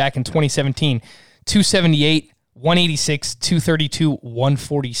 starting back in 2017, 278, 186, 232,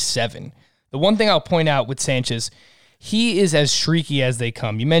 147. The one thing I'll point out with Sanchez, he is as streaky as they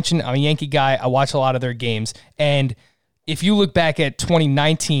come. You mentioned I'm a Yankee guy. I watch a lot of their games. And if you look back at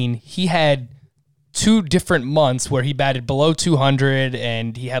 2019, he had 2 different months where he batted below 200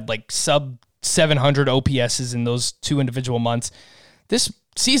 and he had like sub 700 OPSs in those 2 individual months. This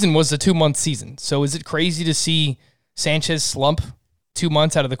season was a 2-month season. So is it crazy to see Sanchez slump 2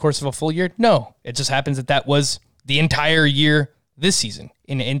 months out of the course of a full year? No, it just happens that was the entire year this season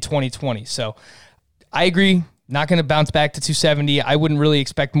in 2020. So I agree. Not going to bounce back to 270. I wouldn't really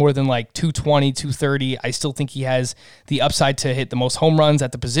expect more than like 220, 230. I still think he has the upside to hit the most home runs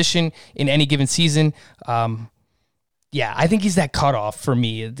at the position in any given season. Yeah, I think he's that cutoff for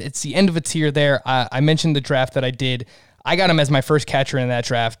me. It's the end of a tier there. I mentioned the draft that I did. I got him as my first catcher in that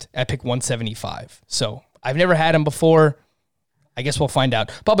draft at pick 175. So I've never had him before. I guess we'll find out.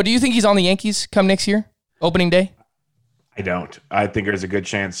 Bubba, do you think he's on the Yankees come next year, opening day? I don't. I think there's a good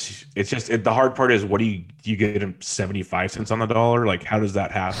chance. It's just the hard part is do you get him 75 cents on the dollar? Like how does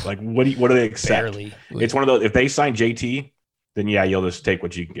that happen? Like what do they accept? Barely. It's one of those. If they sign JT, then yeah, you'll just take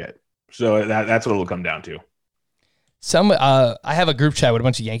what you can get. So that's what it'll come down to. I have a group chat with a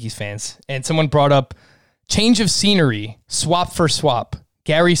bunch of Yankees fans, and someone brought up change of scenery, swap for swap,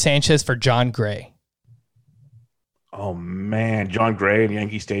 Gary Sanchez for John Gray. Oh man, John Gray in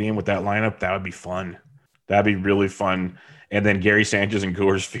Yankee Stadium with that lineup, that would be fun. That'd be really fun. And then Gary Sanchez in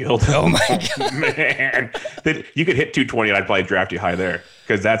Coors Field. Oh my God. Man, you could hit 220 and I'd probably draft you high there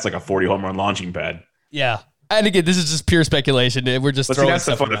because that's like a 40 home run launching pad. Yeah. And again, this is just pure speculation. We're just throwing that's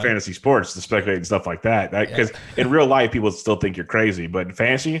the fun of fantasy sports, to speculate and stuff like that. Because in real life, people still think you're crazy. But in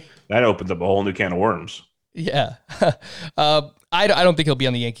fantasy, that opens up a whole new can of worms. Yeah. I don't think he'll be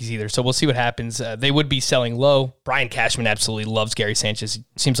on the Yankees either, so we'll see what happens. They would be selling low. Brian Cashman absolutely loves Gary Sanchez.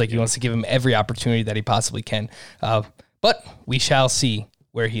 Seems like he wants to give him every opportunity that he possibly can. But we shall see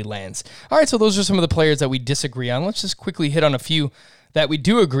where he lands. All right, so those are some of the players that we disagree on. Let's just quickly hit on a few that we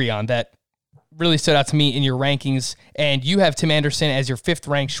do agree on that really stood out to me in your rankings. And you have Tim Anderson as your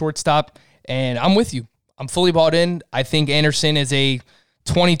 5th-ranked shortstop, and I'm with you. I'm fully bought in. I think Anderson is a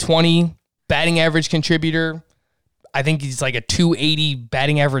 2020 batting average contributor. I think he's like a 280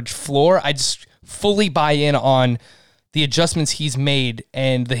 batting average floor. I just fully buy in on the adjustments he's made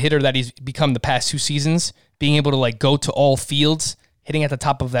and the hitter that he's become the past 2 seasons, being able to like go to all fields, hitting at the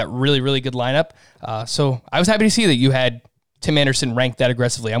top of that really, really good lineup. So I was happy to see that you had Tim Anderson ranked that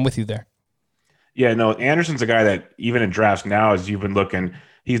aggressively. I'm with you there. Yeah, no, Anderson's a guy that even in drafts now, as you've been looking,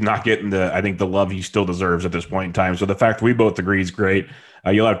 he's not getting the love he still deserves at this point in time. So the fact we both agree is great.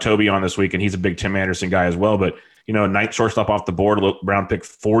 You'll have Toby on this week, and he's a big Tim Anderson guy as well. But, ninth shortstop off the board, round pick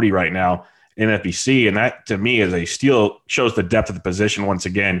 40 right now in FBC. And that, to me, is a steal, shows the depth of the position once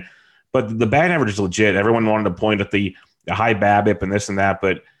again. But the batting average is legit. Everyone wanted to point at the high BABIP and this and that,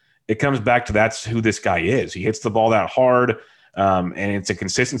 but it comes back to that's who this guy is. He hits the ball that hard, and it's a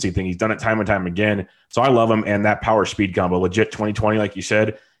consistency thing. He's done it time and time again. So I love him, and that power speed combo, legit 2020, like you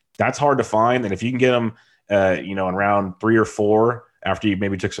said, that's hard to find. And if you can get him, in round 3 or 4 after you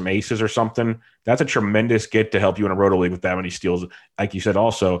maybe took some aces or something, that's a tremendous get to help you in a roto league with that many steals. Like you said,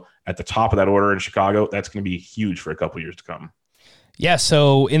 also at the top of that order in Chicago, that's going to be huge for a couple years to come. Yeah,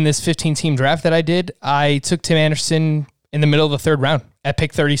 so in this 15-team draft that I did, I took Tim Anderson in the middle of the 3rd round at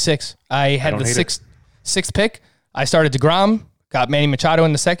pick 36. I had the sixth pick. I started DeGrom, got Manny Machado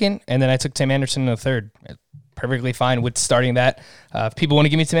in the 2nd, and then I took Tim Anderson in the 3rd. Perfectly fine with starting that. If people want to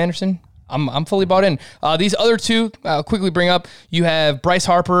give me Tim Anderson, I'm fully bought in. These other two, I'll quickly bring up. You have Bryce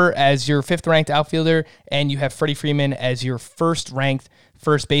Harper as your 5th-ranked outfielder, and you have Freddie Freeman as your 1st-ranked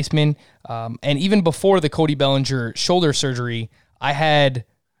first baseman. And even before the Cody Bellinger shoulder surgery, I had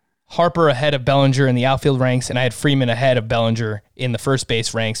Harper ahead of Bellinger in the outfield ranks, and I had Freeman ahead of Bellinger in the first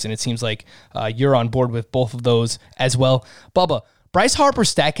base ranks, and it seems like you're on board with both of those as well. Bubba, Bryce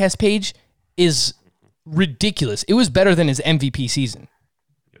Harper's StatCast page is ridiculous. It was better than his MVP season.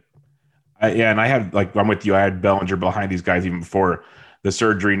 And I had, I'm with you, I had Bellinger behind these guys even before the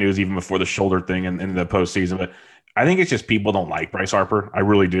surgery news, even before the shoulder thing in the postseason. But I think it's just people don't like Bryce Harper. I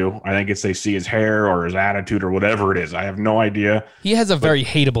really do. I think it's they see his hair or his attitude or whatever it is. I have no idea. He has a very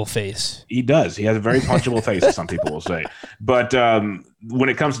hateable face. He does. He has a very punchable face, as some people will say. But when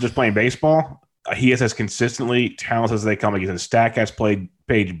it comes to just playing baseball, he is as consistently talented as they come. Like he said, StatCast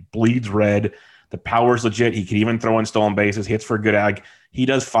page bleeds red. The power's legit. He can even throw in stolen bases. Hits for a good ag. He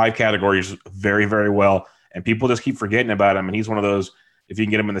does 5 categories very, very well. And people just keep forgetting about him. And he's one of those, if you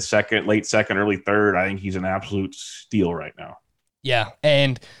can get him in the late second, early 3rd, I think he's an absolute steal right now. Yeah.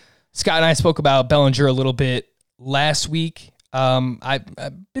 And Scott and I spoke about Bellinger a little bit last week. I've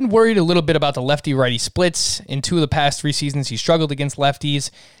been worried a little bit about the lefty-righty splits. In 2 of the past 3 seasons, he struggled against lefties,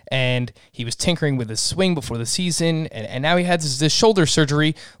 and he was tinkering with his swing before the season. And now he has this shoulder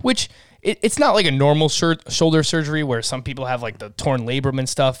surgery, which it's not like a normal shoulder surgery where some people have like the torn labrum and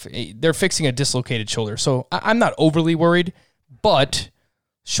stuff. They're fixing a dislocated shoulder. So I'm not overly worried, but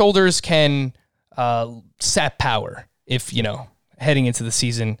shoulders can sap power if, heading into the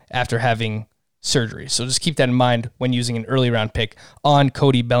season after having surgery. So just keep that in mind when using an early round pick on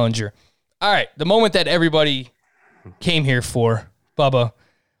Cody Bellinger. All right, the moment that everybody came here for, Bubba,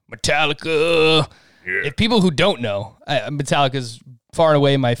 Metallica. Yeah. If people who don't know, Metallica's far and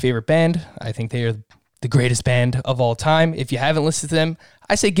away my favorite band. I think they are the greatest band of all time. If you haven't listened to them,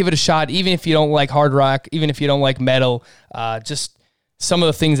 I say give it a shot, even if you don't like hard rock, even if you don't like metal. Just some of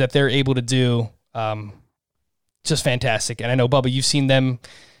the things that they're able to do, just fantastic. And I know, Bubba, you've seen them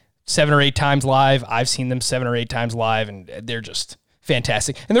 7 or 8 times live. I've seen them 7 or 8 times live, and they're just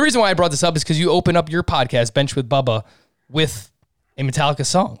fantastic. And the reason why I brought this up is because you open up your podcast, Bench with Bubba, with a Metallica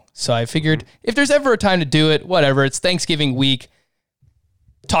song. So I figured if there's ever a time to do it, whatever. It's Thanksgiving week.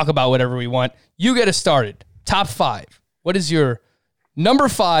 Talk about whatever we want. You get us started. Top 5. What is your number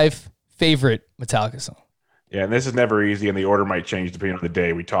 5 favorite Metallica song? Yeah, and this is never easy, and the order might change depending on the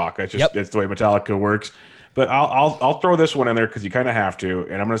day we talk. That's the way Metallica works. But I'll throw this one in there because you kind of have to,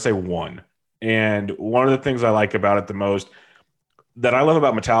 and I'm going to say 1. And one of the things I like about it the most, that I love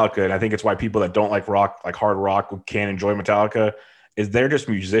about Metallica, and I think it's why people that don't like rock, like hard rock, can enjoy Metallica, is they're just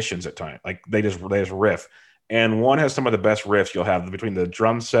musicians at times. Like they just riff. And 1 has some of the best riffs you'll have between the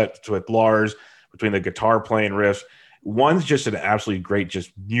drum set with Lars, between the guitar playing riffs. 1's just an absolutely great,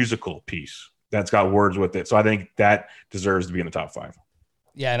 just musical piece that's got words with it. So I think that deserves to be in the top 5.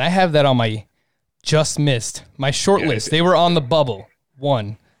 Yeah, and I have that on my just missed, my short list. They were on the bubble.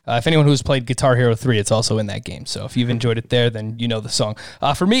 1. If anyone who's played Guitar Hero 3, it's also in that game. So if you've enjoyed it there, then you know the song.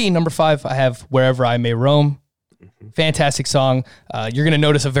 For me, number 5, I have Wherever I May Roam. Fantastic song. You're going to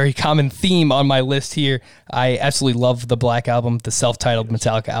notice a very common theme on my list here. I absolutely love the Black Album, the self-titled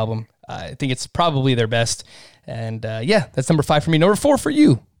Metallica album. I think it's probably their best. And that's number 5 for me. Number 4 for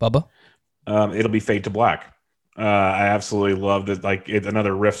you, Bubba. It'll be Fade to Black. I absolutely loved it. Like it's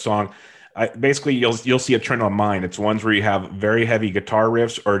another riff song. Basically, you'll see a trend on mine. It's ones where you have very heavy guitar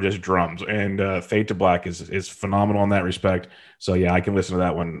riffs or just drums. And Fade to Black is phenomenal in that respect. So yeah, I can listen to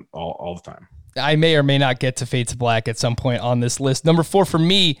that one all the time. I may or may not get to Fade to Black at some point on this list. Number 4 for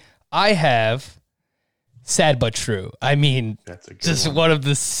me, I have Sad But True. I mean, That's a good just one. one of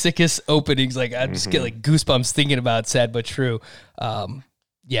the sickest openings. Like, I just get like goosebumps thinking about Sad But True.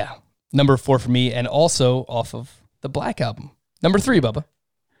 Yeah, number 4 for me, and also off of the Black Album. Number 3, Bubba.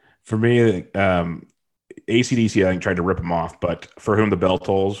 For me, AC/DC, I think, tried to rip him off, but For Whom the Bell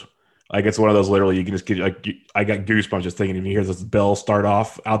Tolls, like, it's one of those literally you can just get, like, I got goosebumps just thinking, if you hear this bell start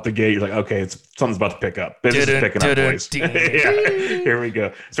off out the gate, you're like, okay, something's about to pick up. Business is picking up, boys. Yeah, here we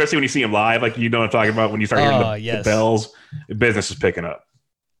go. Especially when you see him live, like, you know what I'm talking about, when you start hearing the bells, business is picking up.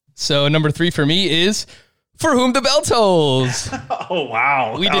 So number 3 for me is For Whom the Bell Tolls. Oh,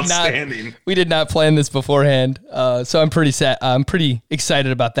 wow. We Outstanding. did not plan this beforehand, so I'm pretty sad. I'm pretty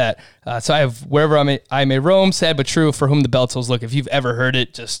excited about that. So I have Wherever I May Roam, Sad But True, For Whom the Bell Tolls. Look, if you've ever heard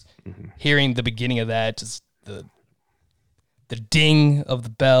it, just hearing the beginning of that, just the ding of the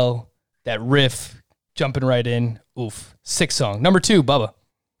bell, that riff, jumping right in. Oof, sick song. Number 2, Bubba.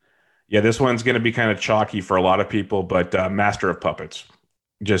 Yeah, this one's going to be kind of chalky for a lot of people, but Master of Puppets.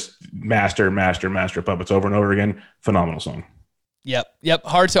 Just master of puppets over and over again. Phenomenal song. Yep.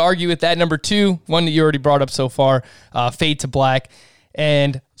 Hard to argue with that. Number 2, one that you already brought up so far, Fade to Black.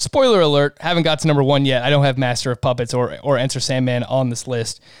 And spoiler alert, haven't got to number 1 yet. I don't have Master of Puppets or Enter Sandman on this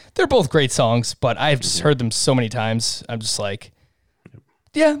list. They're both great songs, but I've just heard them so many times. I'm just like,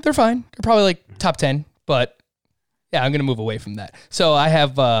 yeah, they're fine. They're probably like top 10, but yeah, I'm going to move away from that. So I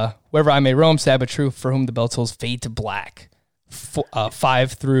have Wherever I May Roam, Sad But True, For Whom the Bell Tolls, Fade to Black.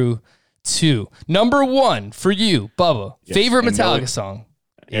 5 through 2. Number 1 for you, Bubba. Yes. Favorite Metallica song?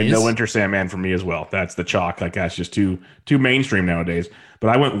 And No Enter Sandman for me as well. That's the chalk. Like, that's just too mainstream nowadays.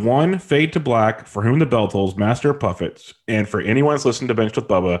 But I went 1, Fade to Black, For Whom the Bell Tolls, Master of Puppets. And for anyone that's listening to Benched with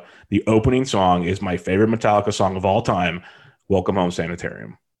Bubba, the opening song is my favorite Metallica song of all time, Welcome Home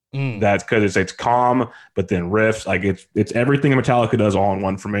Sanitarium. That's because it's calm, but then riffs. Like, it's everything Metallica does all in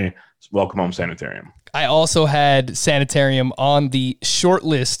one for me. It's Welcome Home Sanitarium. I also had Sanitarium on the short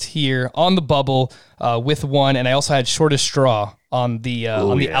list here on the bubble with 1, and I also had Shortest Straw on the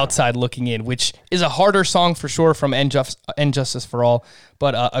outside looking in, which is a harder song for sure from Injustice for All,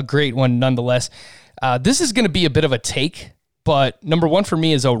 but a great one nonetheless. This is going to be a bit of a take, but number 1 for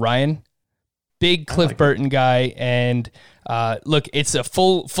me is Orion. Big Cliff Burton guy, and look, it's a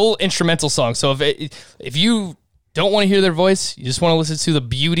full instrumental song. So if you don't want to hear their voice, you just want to listen to the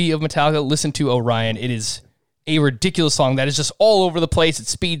beauty of Metallica, listen to Orion. It is a ridiculous song that is just all over the place. It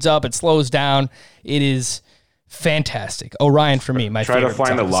speeds up, it slows down. It is fantastic. Orion for me, my favorite. Try to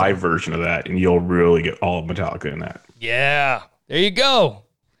find Metallica the live song. version of that, and you'll really get all of Metallica in that. Yeah, there you go.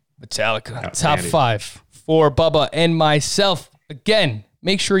 Metallica, top 5 for Bubba and myself. Again,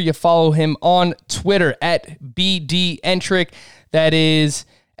 make sure you follow him on Twitter at BDentric. That is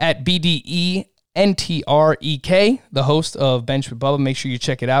at BDENTREK, the host of Bench with Bubba. Make sure you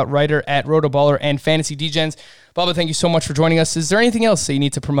check it out. Writer at Rotoballer and Fantasy Degens. Bubba, thank you so much for joining us. Is there anything else that you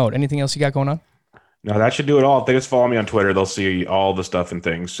need to promote? Anything else you got going on? No, that should do it all. If they just follow me on Twitter, they'll see all the stuff and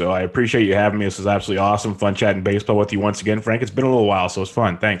things. So I appreciate you having me. This is absolutely awesome. Fun chatting baseball with you once again, Frank. It's been a little while, so it's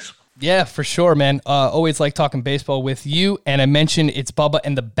fun. Thanks. Yeah, for sure, man. Always like talking baseball with you. And I mentioned it's Bubba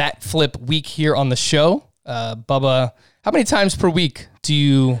and the Bat Flip week here on the show. Bubba, how many times per week do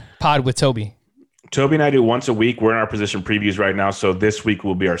you pod with Toby? Toby and I do once a week. We're in our position previews right now, so this week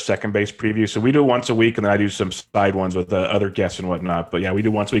will be our second base preview. So we do once a week, and then I do some side ones with other guests and whatnot. But yeah, we do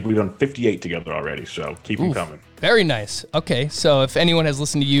once a week. We've done 58 together already, so keep them coming. Very nice. Okay, so if anyone has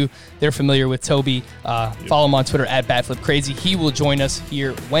listened to you, they're familiar with Toby. Follow him on Twitter at BatFlipCrazy. He will join us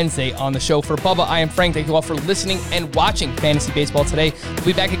here Wednesday on the show. For Bubba, I am Frank. Thank you all for listening and watching Fantasy Baseball today. We'll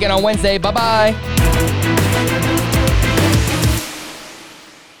be back again on Wednesday. Bye-bye.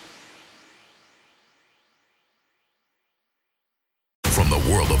 From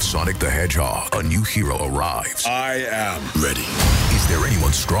the world of Sonic the Hedgehog, a new hero arrives. I am ready. Is there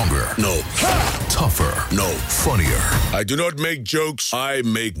anyone stronger? No. Tougher? No. Funnier? I do not make jokes. I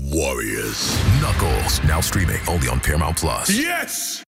make warriors. Knuckles, now streaming only on Paramount Plus. Yes!